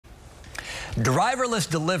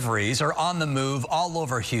Driverless deliveries are on the move all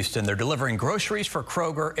over Houston. They're delivering groceries for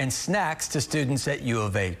Kroger and snacks to students at U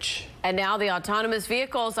of H. And now the autonomous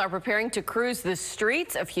vehicles are preparing to cruise the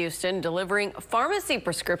streets of Houston, delivering pharmacy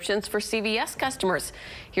prescriptions for CVS customers.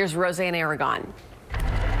 Here's Roseanne Aragon.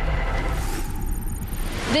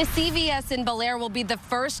 The CVS in Bel Air will be the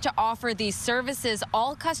first to offer these services.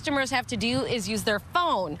 All customers have to do is use their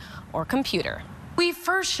phone or computer. We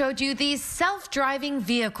first showed you these self-driving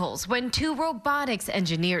vehicles when two robotics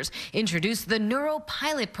engineers introduced the Nuro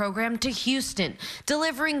pilot program to Houston,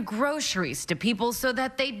 delivering groceries to people so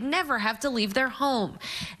that they'd never have to leave their home.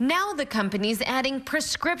 Now the company's adding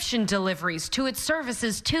prescription deliveries to its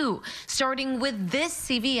services too, starting with this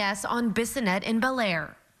CVS on Bissonnette in Bel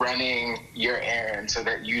Air. Running your errand so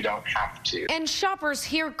that you don't have to. And shoppers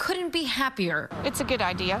here couldn't be happier. It's a good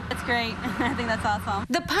idea. It's great. I think that's awesome.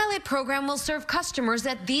 The pilot program will serve customers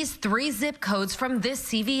at these 3 zip codes from this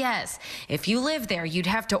CVS. If you live there, you'd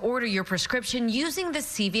have to order your prescription using the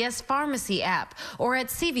CVS Pharmacy app or at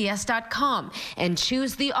cvs.com and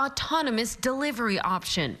choose the autonomous delivery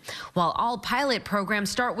option. While all pilot programs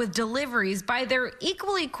start with deliveries by their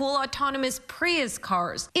equally cool autonomous Prius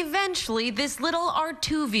cars, eventually this little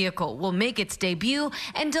R2 vehicle will make its debut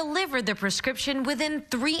and deliver the prescription within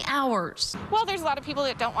 3 hours. Well, there's a lot of people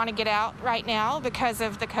that don't want to get out right now because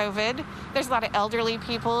of the COVID. There's a lot of elderly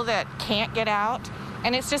people that can't get out,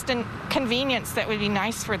 and it's just a convenience that would be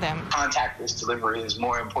nice for them. Contactless delivery is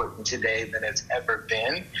more important today than it's ever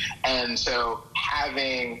been, and so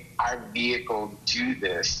having our vehicle do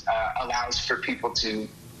this allows for people to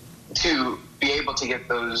be able to get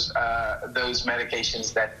those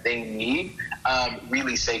medications that they need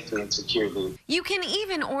really safely and securely. You can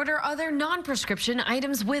even order other non-prescription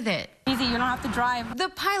items with it. Easy, you don't have to drive. The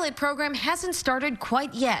pilot program hasn't started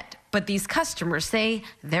quite yet, but these customers say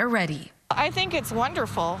they're ready. I think it's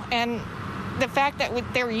wonderful, and the fact that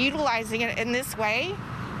they're utilizing it in this way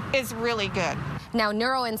is really good. Now,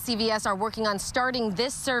 Nuro and CVS are working on starting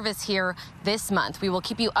this service here this month. We will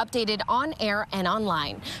keep you updated on air and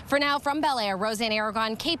online. For now, from Bel Air, Roseanne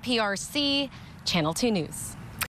Aragon, KPRC, Channel 2 News.